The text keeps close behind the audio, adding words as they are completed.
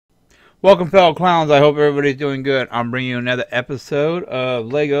Welcome, fellow clowns. I hope everybody's doing good. I'm bringing you another episode of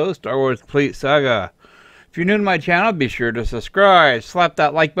Lego Star Wars Complete Saga. If you're new to my channel, be sure to subscribe. Slap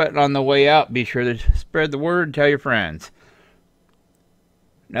that like button on the way out. Be sure to spread the word and tell your friends.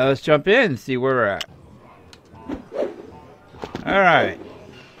 Now let's jump in and see where we're at. Alright.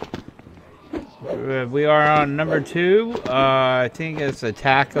 We are on number 2. I think it's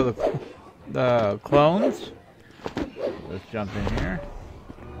Attack of the Clones. Let's jump in here.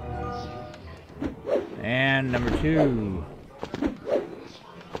 And number 2.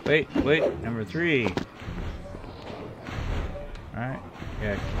 Wait, number 3. Alright,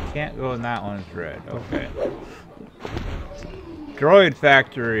 yeah, can't go in that one, it's red. Okay. Droid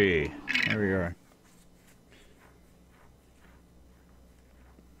Factory. There we are.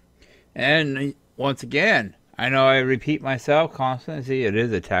 And once again, I know I repeat myself constantly. It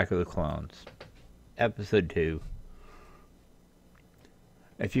is Attack of the Clones. Episode 2.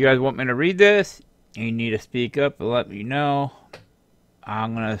 If you guys want me to read this, you need to speak up and let me know.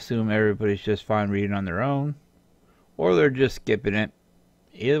 I'm going to assume everybody's just fine reading on their own. Or they're just skipping it.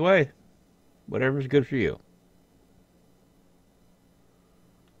 Either way, whatever's good for you.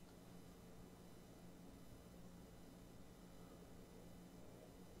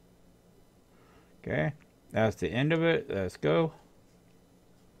 Okay, that's the end of it. Let's go.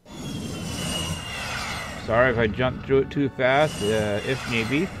 Sorry if I jumped through it too fast, if need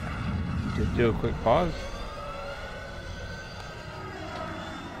be. Just do a quick pause.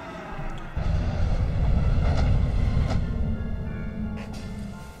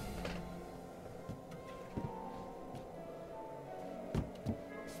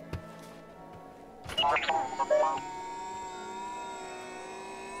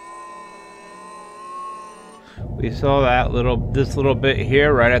 We saw that this little bit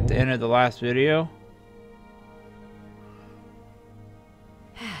here right at the end of the last video.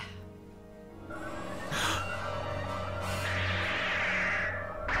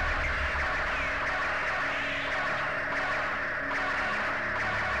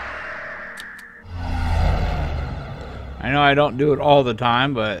 I know I don't do it all the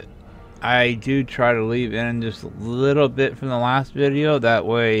time, but I do try to leave in just a little bit from the last video. That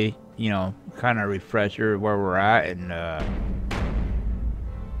way, you know, kind of refresher where we're at, and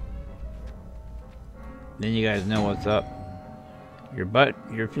then you guys know what's up.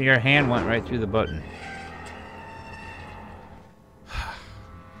 Your hand went right through the button.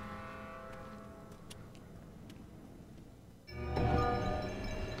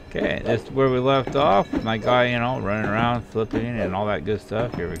 Okay, that's where we left off. My guy, you know, running around, flipping, and all that good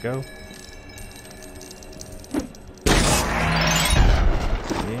stuff. Here we go.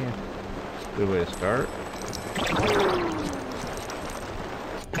 Yeah, good way to start.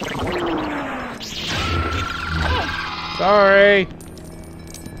 Sorry!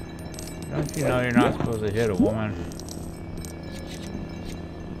 Don't you know you're not supposed to hit a woman?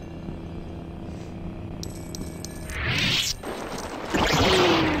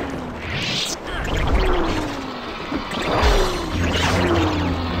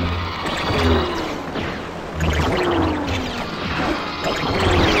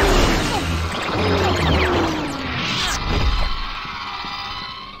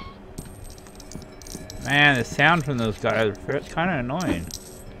 Man, the sound from those guys is kind of annoying.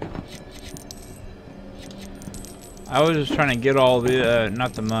 I was just trying to get all the,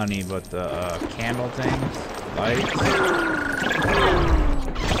 not the money, but the candle things, lights.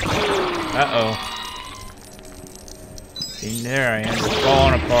 Uh-oh. See, there I am, just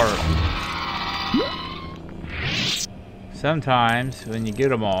falling apart. Sometimes, when you get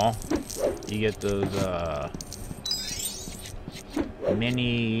them all, you get those, not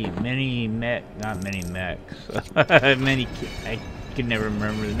mini mechs. I can never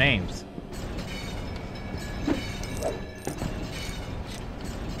remember the names.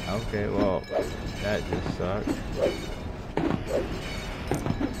 Okay, well, that just sucked.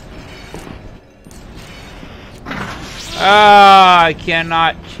 Ah, I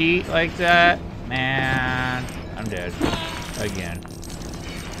cannot cheat like that. Man, I'm dead. Again.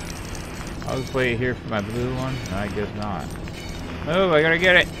 I'll just wait here for my blue one. No, I guess not. Oh, I gotta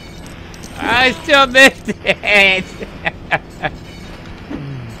get it. I still missed it.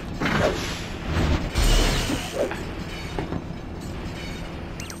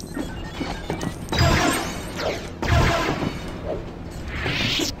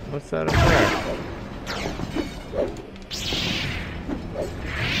 What's that up there?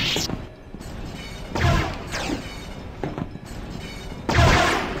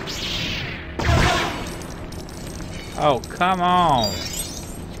 Oh, come on.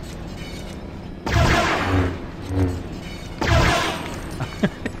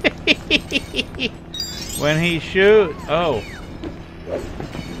 When he shoots. Oh.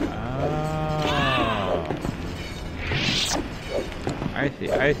 I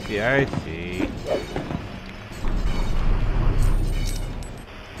see, I see, I see.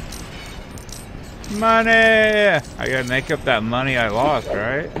 Money! I gotta make up that money I lost,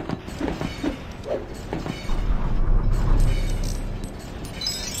 right?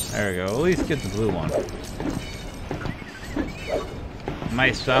 There we go. At least get the blue one.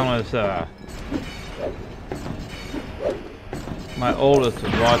 My son was, my oldest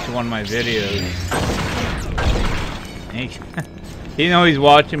was watching one of my videos. You know he's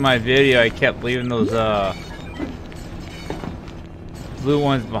watching my video. I kept leaving those blue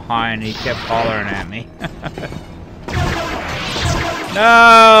ones behind. He kept hollering at me.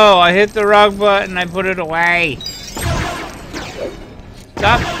 No! I hit the wrong button. I put it away.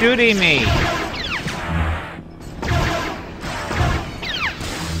 Stop shooting me.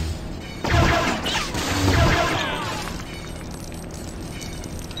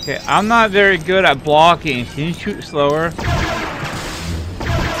 Okay, I'm not very good at blocking. Can you shoot slower?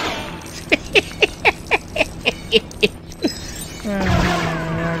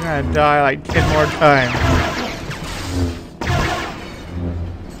 I'm gonna die like 10 more times.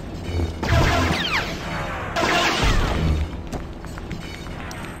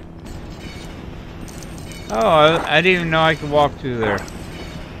 Oh, I didn't even know I could walk through there.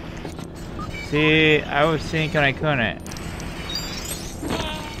 See, I was thinking I couldn't.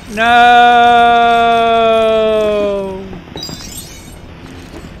 No!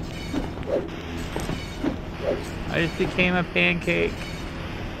 I just became a pancake.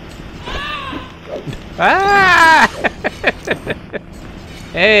 Ah!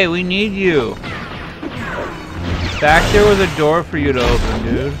 Hey, we need you. Back there was a door for you to open,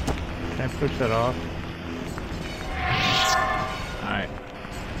 dude. Can I push that off? Alright.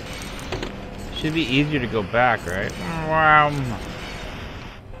 Should be easier to go back, right?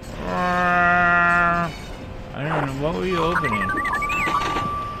 I don't know. What were you opening?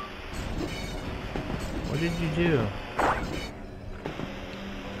 What did you do?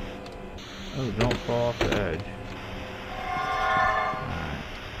 Oh, don't fall off the edge. Alright.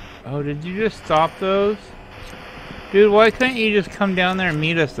 Oh, did you just stop those? Dude, why couldn't you just come down there and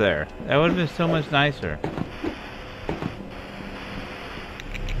meet us there? That would have been so much nicer.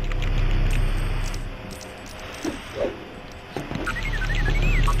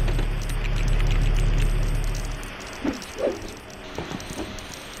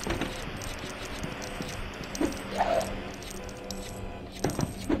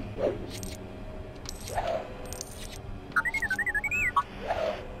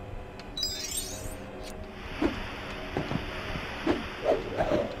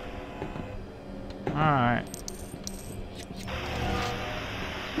 Alright.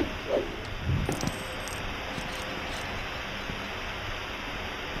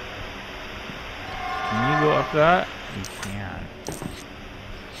 Can you go up that? You can.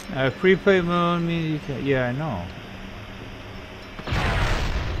 Free play mode means you can. Yeah, I know.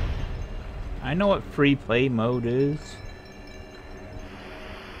 I know what free play mode is.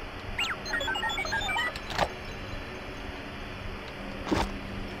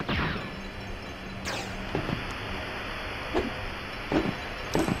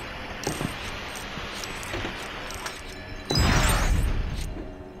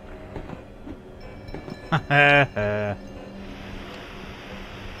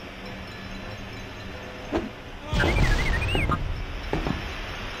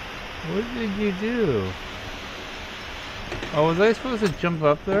 What did you do? Oh, was I supposed to jump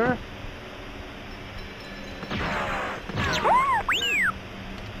up there?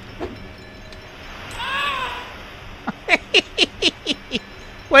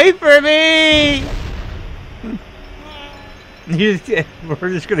 Wait for me! We're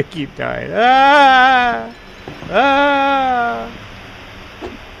just gonna keep dying. Ah! Ah!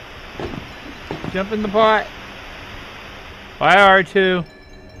 Jump in the pot. Bye, R2.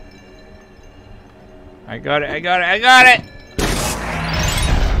 I got it, I got it, I got it!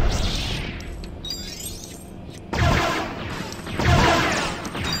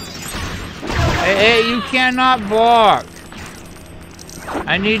 Hey, you cannot block.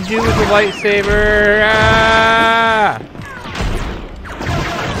 I need you with the lightsaber. Ah!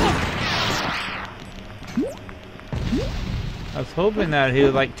 I was hoping that he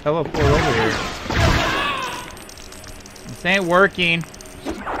would like teleport over here. This ain't working.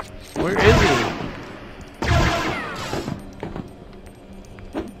 Where is he?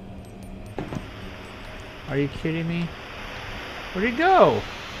 Are you kidding me? Where'd he go?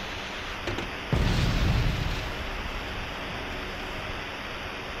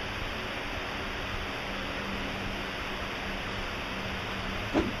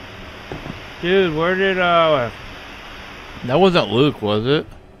 Dude, where did, that wasn't Luke, was it?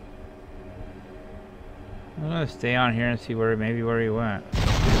 I'm gonna stay on here and see maybe where he went.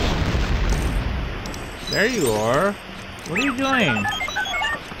 There you are. What are you doing?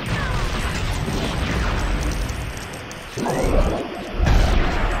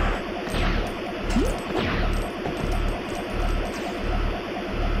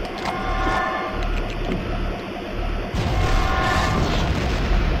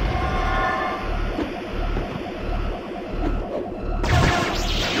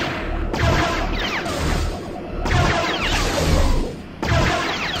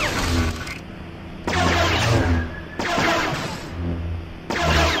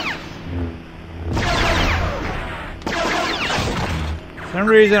 For some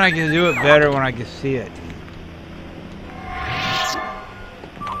reason I can do it better when I can see it.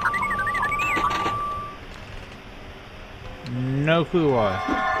 No clue why.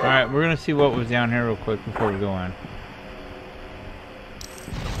 Alright, we're gonna see what was down here real quick before we go in.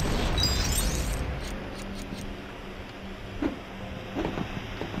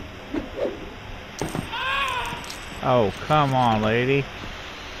 Oh, come on, lady.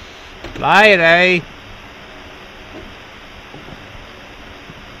 Lady!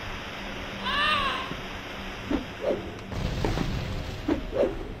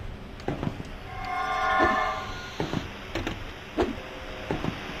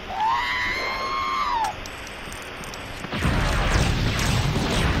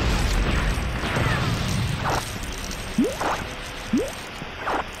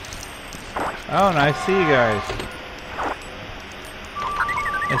 Oh, and I see you guys.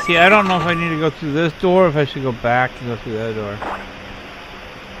 I see, I don't know if I need to go through this door or if I should go back and go through that door.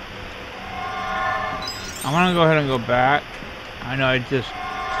 I'm gonna go ahead and go back. I know I just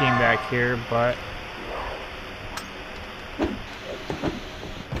came back here, but...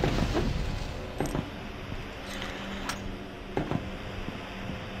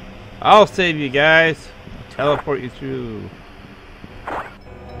 I'll save you guys. I'll teleport you through.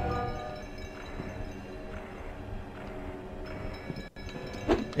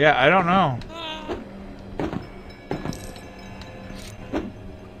 Yeah, I don't know.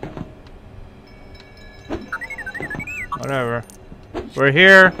 Whatever. We're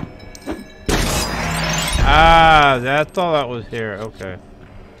here. Ah, that's all that was here. Okay.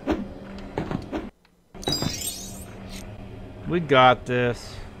 We got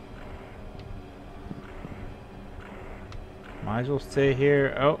this. Might as well stay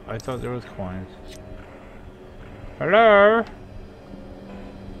here. Oh, I thought there was coins. Hello?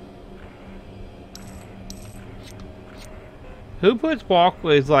 Who puts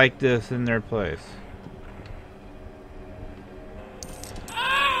walkways like this in their place?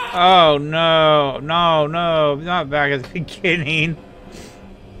 Oh no, no, no, not back at the beginning.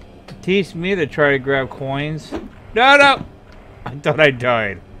 Teach me to try to grab coins. No, no! I thought I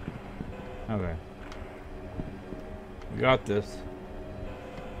died. Okay. Got this.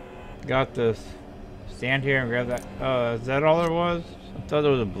 Got this. Stand here and grab that. Oh, is that all there was? I thought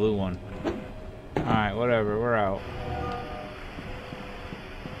there was a blue one. Alright, whatever, we're out.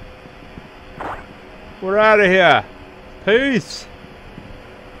 We're out of here. Peace.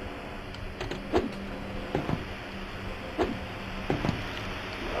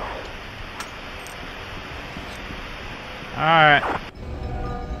 Alright.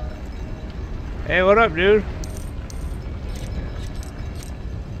 Hey, what up, dude?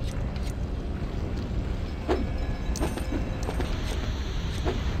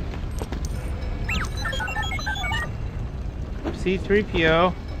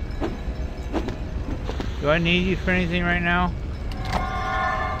 C-3PO. Do I need you for anything right now?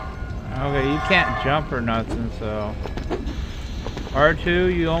 Okay, you can't jump or nothing, so...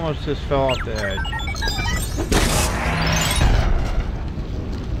 R2, you almost just fell off the edge.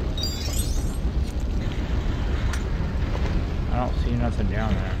 I don't see nothing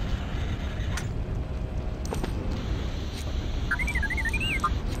down there.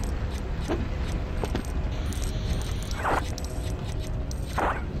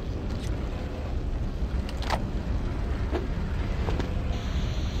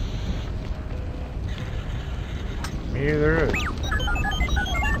 Maybe there is.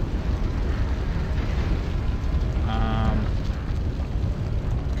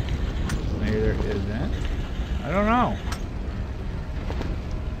 Maybe there isn't. I don't know.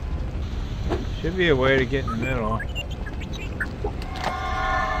 Should be a way to get in the middle. Need him.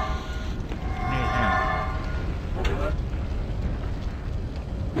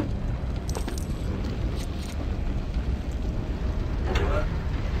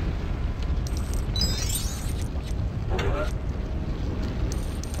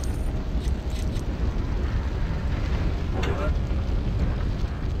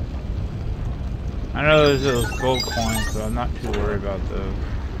 I know there's those gold coins, but I'm not too worried about those.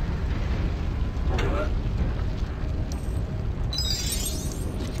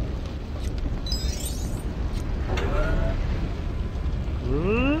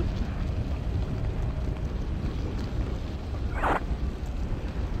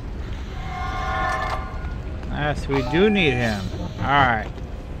 Yes, we do need him. Alright.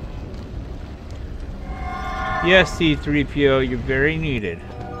 Yes, C-3PO, you're very needed.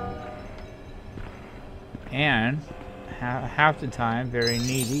 And half the time, very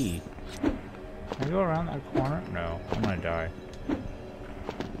needy. Can I go around that corner? No, I'm gonna die.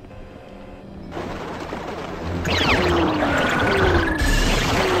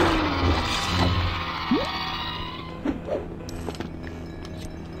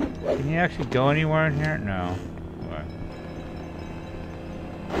 Can you actually go anywhere in here? No. What?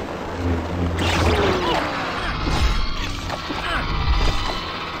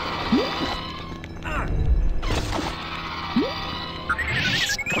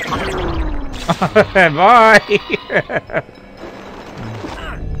 Bye!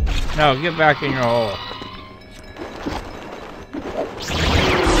 No, get back in your hole.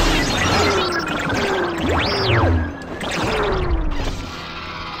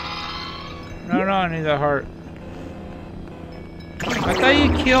 No, I need the heart. I thought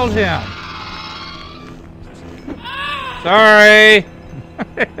you killed him. Sorry.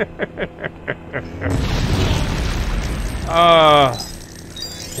 Oh.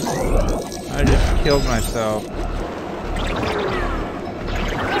 I just killed myself.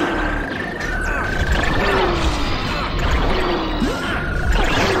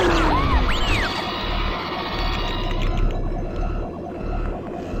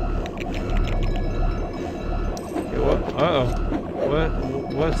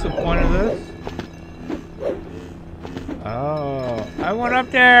 What's the point of this? Oh, I went up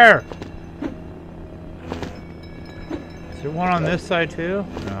there! Is there one on this side too?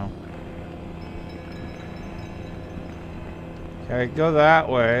 No. Okay, go that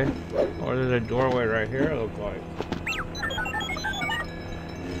way. Or there's a doorway right here, it looks like.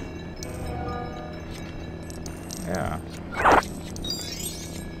 Yeah.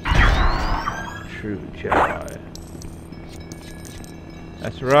 True Jedi.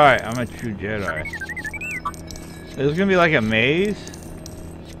 That's right, I'm a true Jedi. Is this gonna be like a maze?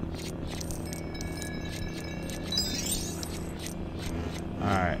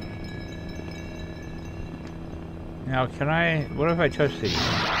 Alright. Now can I... what if I touch these?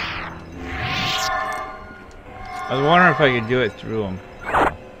 I was wondering if I could do it through them.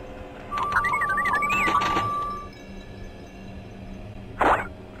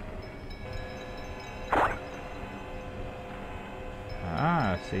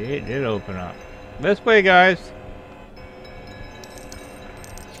 Ah, see, it did open up. This way, guys.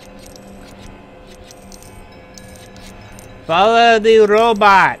 Follow the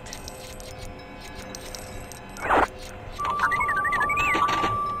robot.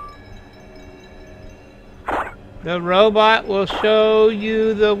 The robot will show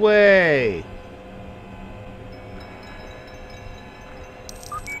you the way.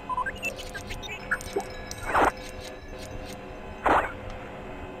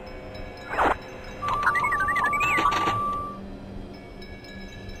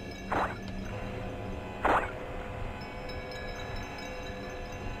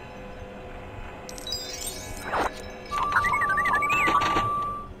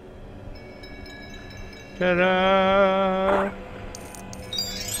 Ta-da!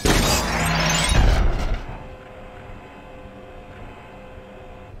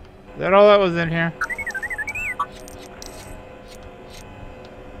 Is that all that was in here?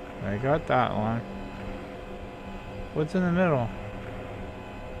 I got that one. What's in the middle?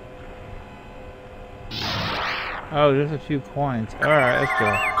 Oh, there's a few coins. Alright, let's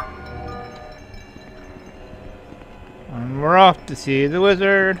go. And we're off to see the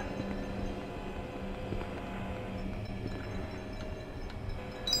wizard.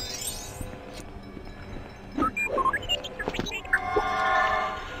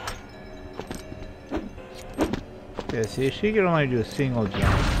 Yeah, see, she can only do a single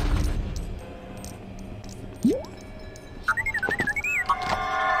jump.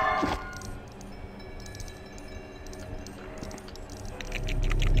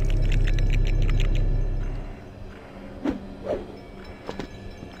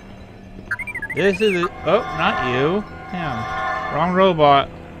 This is a, oh, not you. Damn, wrong robot.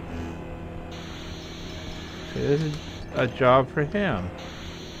 See, this is a job for him.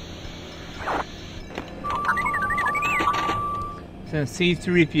 Since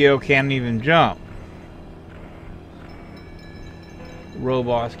C-3PO can't even jump.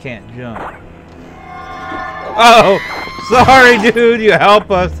 Robots can't jump. Oh, sorry, dude. You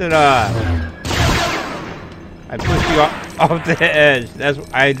help us and I pushed you off the edge.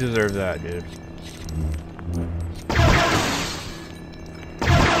 I deserve that, dude.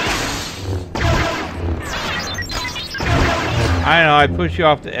 I know. I pushed you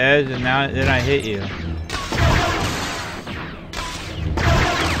off the edge, and then I hit you.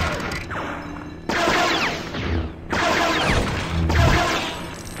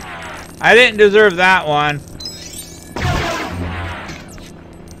 I didn't deserve that one.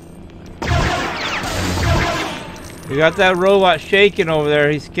 We got that robot shaking over there.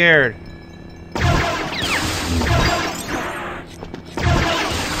 He's scared.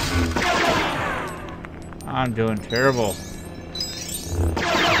 I'm doing terrible.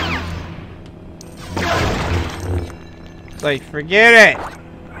 It's like, forget it.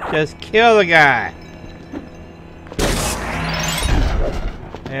 Just kill the guy.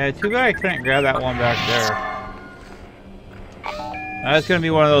 Yeah, too bad I couldn't grab that one back there. That's gonna be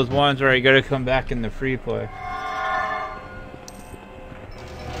one of those ones where you gotta come back in the free play.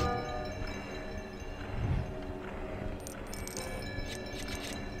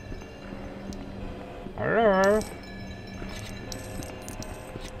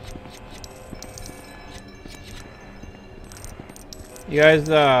 You guys,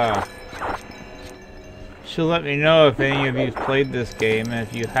 should let me know if any of you've played this game, and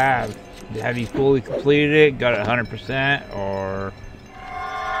if you have you fully completed it, got it 100%, or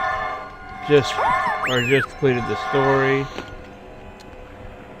just completed the story?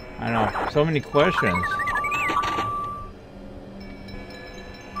 I know, so many questions.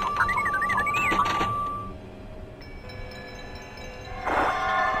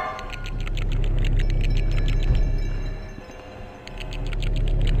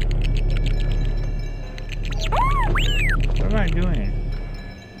 What am I doing?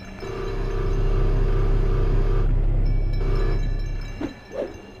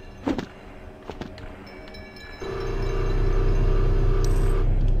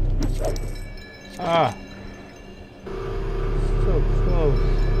 Ah, so close.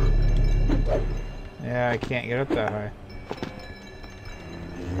 Yeah, I can't get up that high.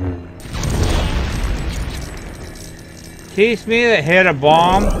 Teach me to hit a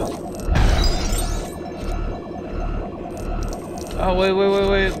bomb. Oh,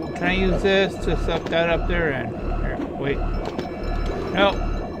 wait. Can I use this to suck that up there in? Here, wait. Nope.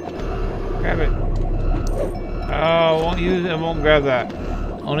 Grab it. Oh, I won't use it. I won't grab that.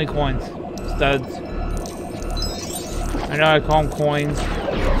 Only coins. Studs. I know I call them coins.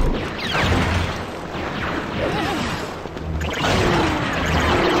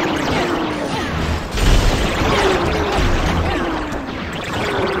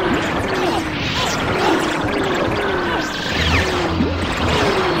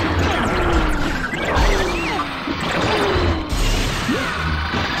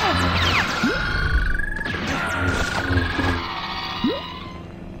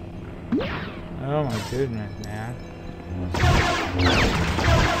 Oh my goodness, man.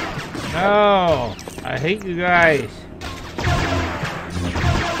 No! I hate you guys.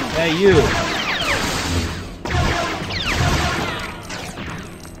 Yeah, you.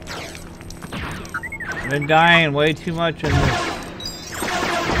 I've been dying way too much in this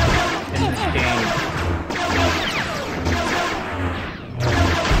game.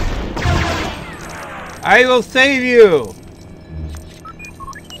 I will save you!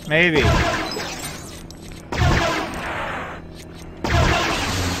 Maybe.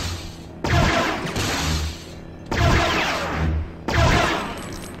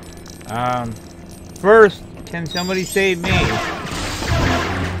 First, can somebody save me?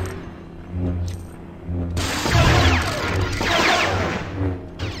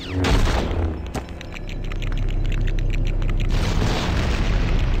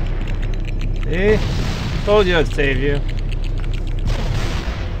 See? Told you I'd save you.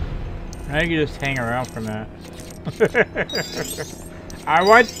 Now you can just hang around for a minute. I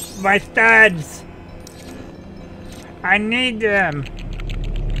want my studs! I need them!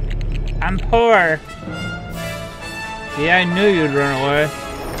 I'm poor. Yeah, I knew you'd run away.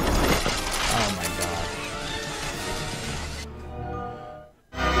 Oh my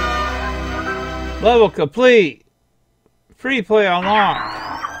gosh. Level complete. Free play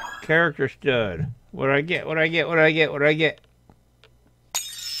unlocked. Character stud. What do I get?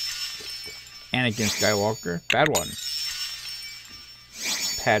 Anakin Skywalker. Bad one.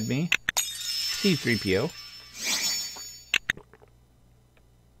 Padme. C-3PO.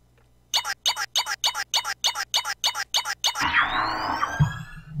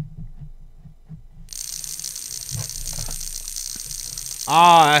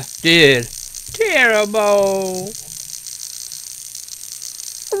 I did terrible.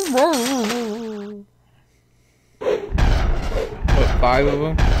 What, 5 of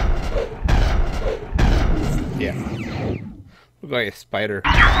them? Yeah. Look like a spider.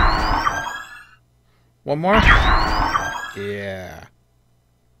 One more? Yeah.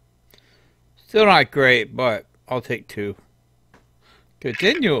 Still not great, but I'll take 2.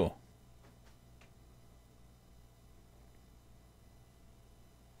 Continue.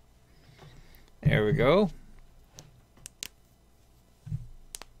 There we go.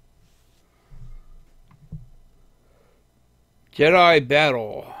 Jedi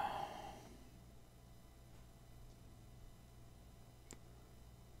battle.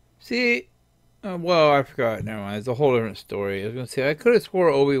 See, well, I forgot. Never mind. It's a whole different story. I was gonna say I could have swore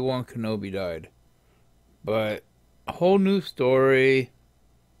Obi-Wan Kenobi died, but a whole new story.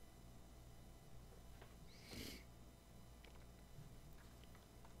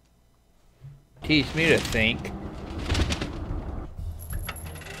 Teach me to think.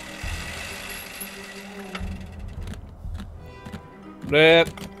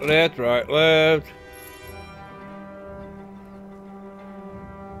 Left, left, right, left.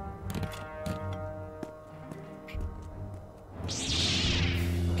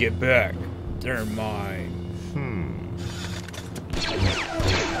 Get back. They're mine.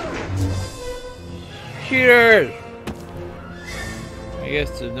 Cheaters! I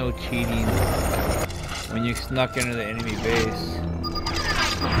guess there's no cheating when you snuck into the enemy base.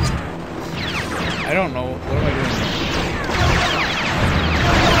 I don't know. What am I doing?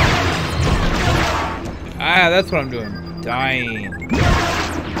 Ah, that's what I'm doing. Dying.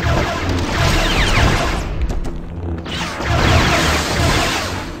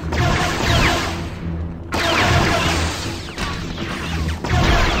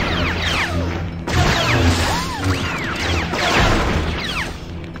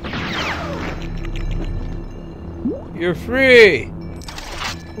 You're free!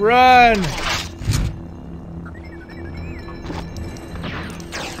 Run!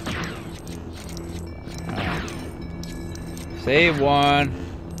 Save one.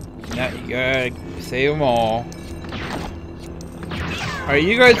 Now you gotta save them all. Alright,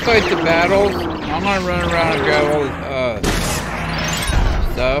 you guys fight the battles. I'm gonna run around and grab all this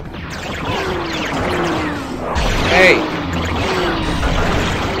stuff. Hey!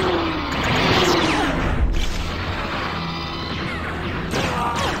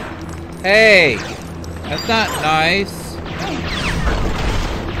 Hey! That's not nice.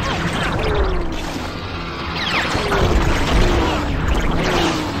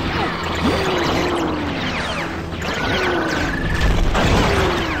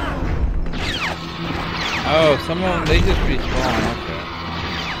 Oh, some of them, they just respawn.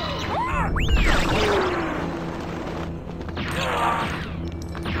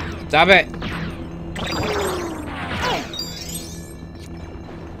 Okay. Stop it!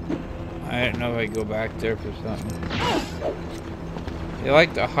 I didn't know if I'd go back there for something. They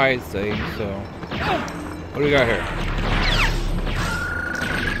like to hide things, so... What do we got here?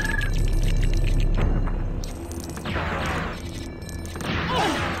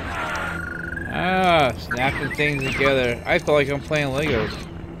 Ah, snapping things together. I feel like I'm playing Legos.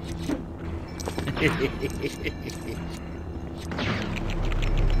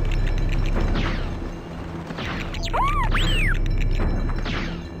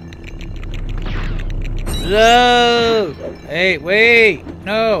 No! Hey, wait!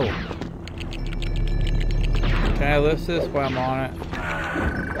 No! Can I lift this while I'm on it?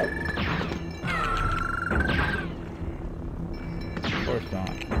 Of course not.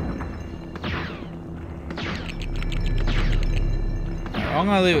 I'm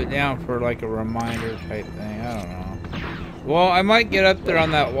gonna leave it down for like a reminder type thing. I don't know. Well, I might get up there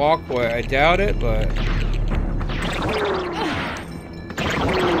on that walkway. I doubt it, but...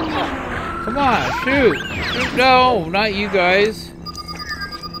 Come on, shoot! No, not you guys.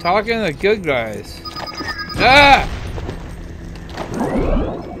 Talking to the good guys. Ah!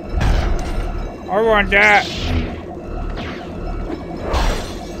 I want that.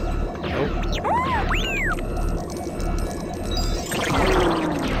 Nope.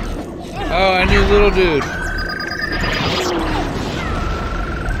 Oh, I need a little dude.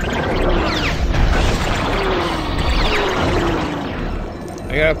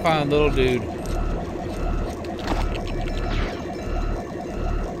 I gotta find a little dude.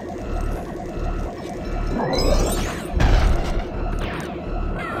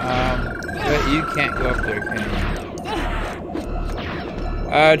 But you can't go up there, can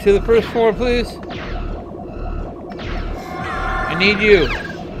you? To the first floor, please. I need you.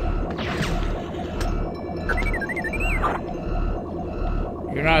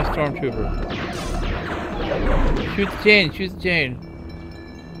 You're not a stormtrooper. Shoot the chain, shoot the chain.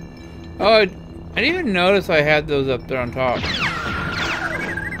 Oh, I didn't even notice I had those up there on top.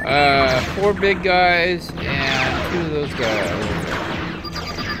 4 big guys and 2 of those guys.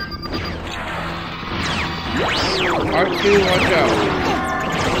 R2, watch out.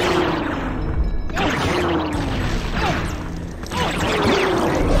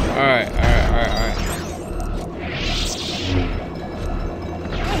 Alright.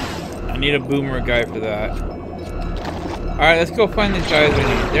 I need a boomer guy for that. Alright, let's go find these guys we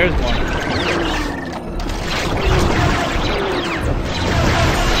need. There's one.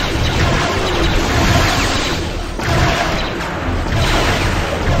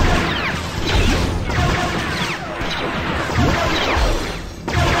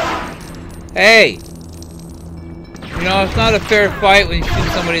 Hey! You know, it's not a fair fight when you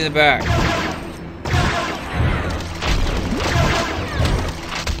shoot somebody in the back.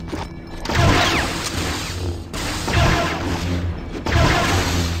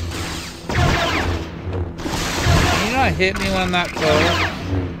 Can you not hit me when I'm that close?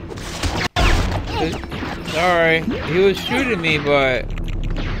 Sorry, he was shooting me, but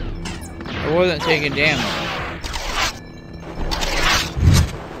I wasn't taking damage.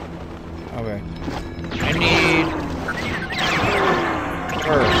 Okay. I need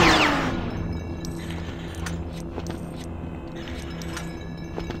her.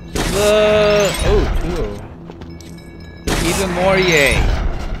 Oh, 2. Even more yay.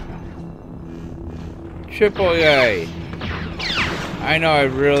 Triple yay. I know I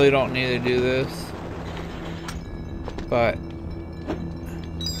really don't need to do this, but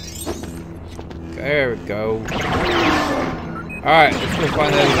there we go. Alright, let's go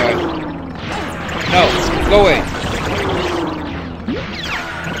find the other guy. No, go away.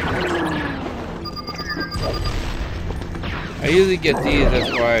 I usually get these,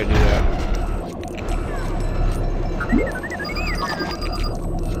 that's why I do that.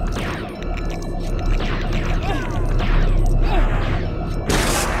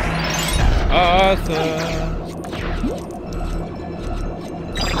 Awesome.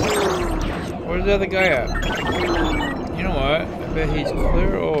 Where's the other guy at? You know what? I bet he's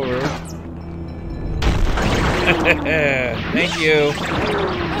clear over. Thank you.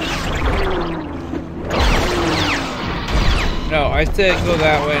 No, I said go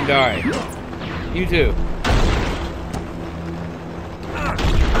that way and die. You too.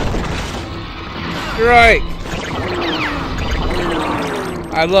 Strike!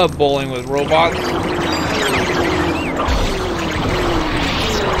 I love bowling with robots.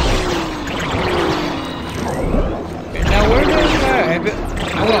 Okay, now where did I go?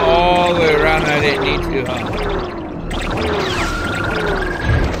 I went all the way around and I didn't need to, huh?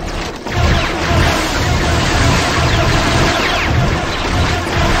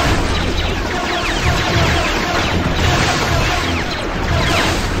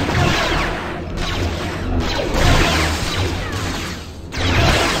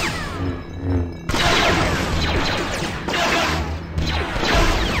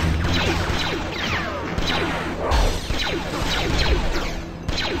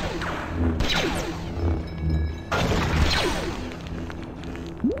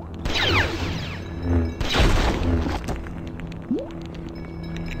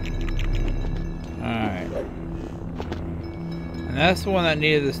 That's the one that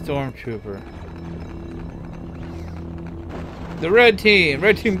needed the stormtrooper. The red team!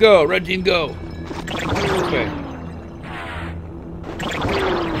 Red team go! Red team go! This way.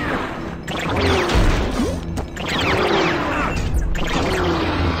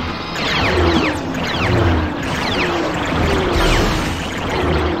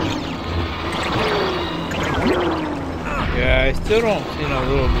 Yeah, I still don't see no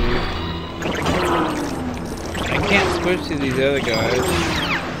little dude. I can't switch to these other guys.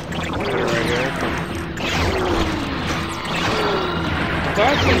 They're right here. I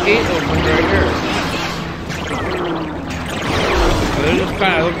thought the gate opened right here. But they just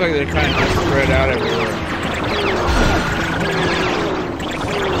kind of look like they're kind of just spread out everywhere.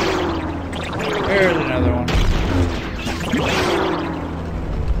 There's another one.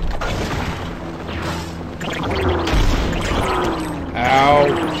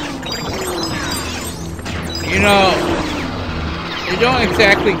 Ow. You know, they don't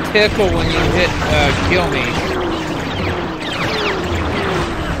exactly tickle when you hit kill me.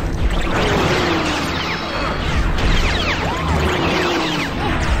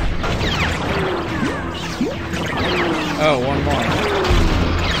 Oh, one more.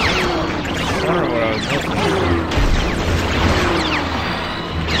 I wonder what I was missing.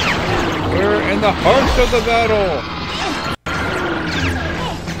 We're in the heart of the battle.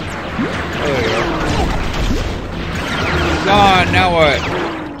 Oh, there you go. on, now what?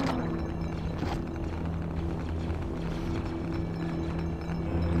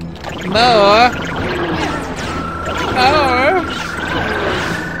 More? More?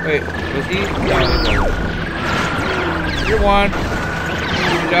 Wait, was he? No, he wasn't. You're one.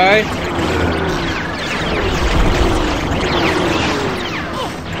 Did you die?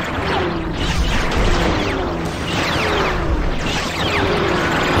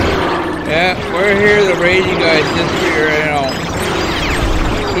 Yeah, we're here, the raging guys, just for your,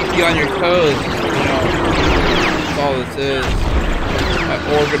 keep you on your toes, That's all this is. An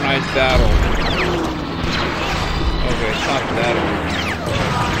organized battle. Okay, it's not battle.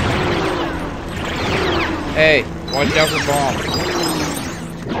 Hey, watch out for bombs.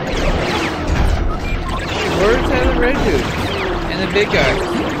 Where's the other red dude? And the big guy?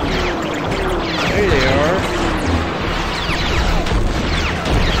 There they are.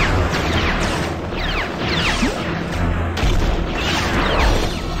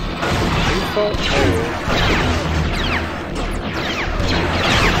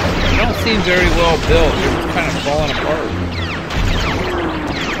 They don't seem very well built. They're just kind of falling apart.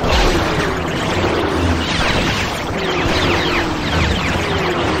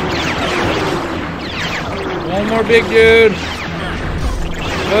 One more big dude.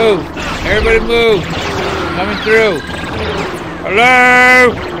 Move. Everybody move. Coming through.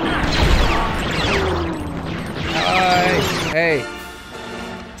 Hello. Hi. Hey.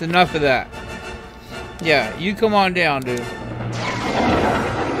 It's enough of that. Yeah, you come on down, dude.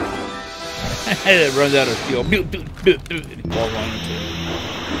 It runs out of fuel.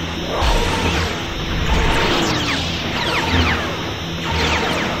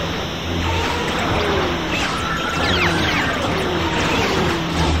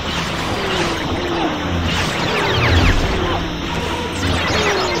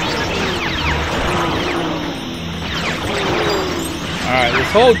 Alright,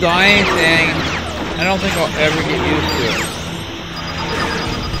 this whole dying thing, I don't think I'll ever get used to it.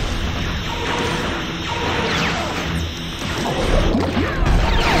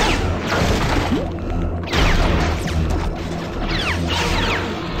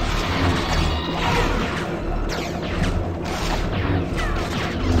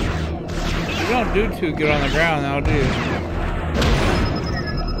 You don't do too good on the ground now, do you?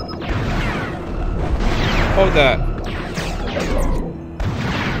 Hold that.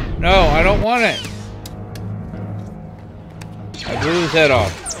 No, I don't want it. I blew his head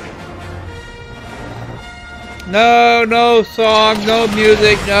off. No, no song, no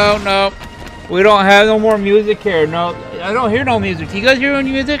music, no. We don't have no more music here. No, I don't hear no music. Do you guys hear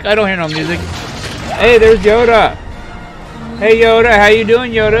any music? I don't hear no music. Hey, there's Yoda. Hey, Yoda, how you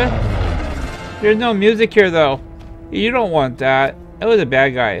doing, Yoda? There's no music here, though. You don't want that. That was a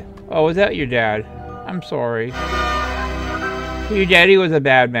bad guy. Oh, was that your dad? I'm sorry. Your daddy was a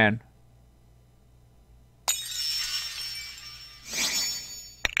bad man.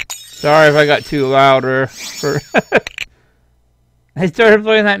 Sorry if I got too louder. I started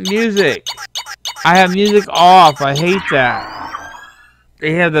playing that music. I have music off. I hate that.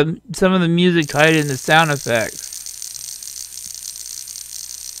 They have some of the music tied into sound effects.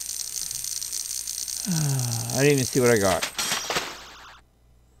 I didn't even see what I got.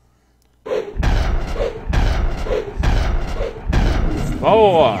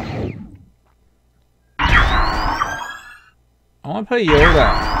 Oh! I want to play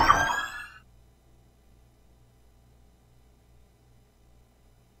Yoda.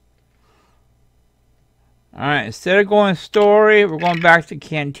 Alright, instead of going story, we're going back to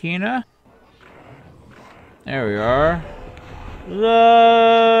Cantina. There we are.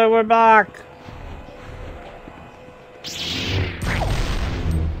 We're back.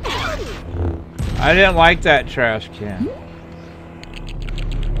 I didn't like that trash can.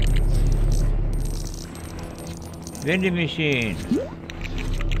 Vending machine.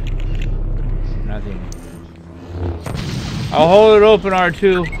 Nothing. I'll hold it open,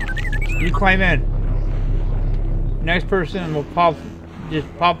 R2. You climb in. Next person will just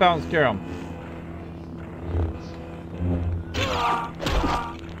pop out and scare them.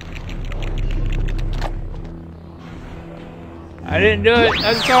 I didn't do it.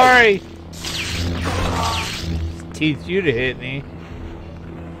 I'm sorry. Teach you to hit me.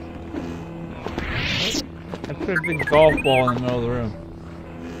 I put a big golf ball in the middle of the room.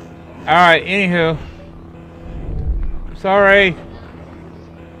 Alright, anywho. Sorry.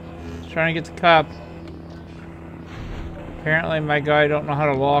 Just trying to get the cup. Apparently my guy don't know how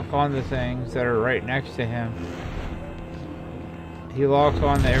to lock on the things that are right next to him. He locks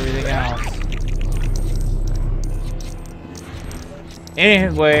on to everything else.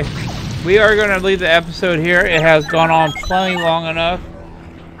 Anyway, we are going to leave the episode here. It has gone on plenty long enough.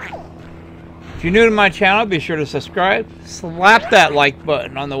 If you're new to my channel, be sure to subscribe. Slap that like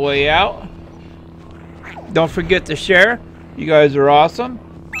button on the way out. Don't forget to share. You guys are awesome.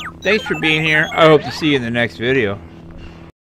 Thanks for being here. I hope to see you in the next video.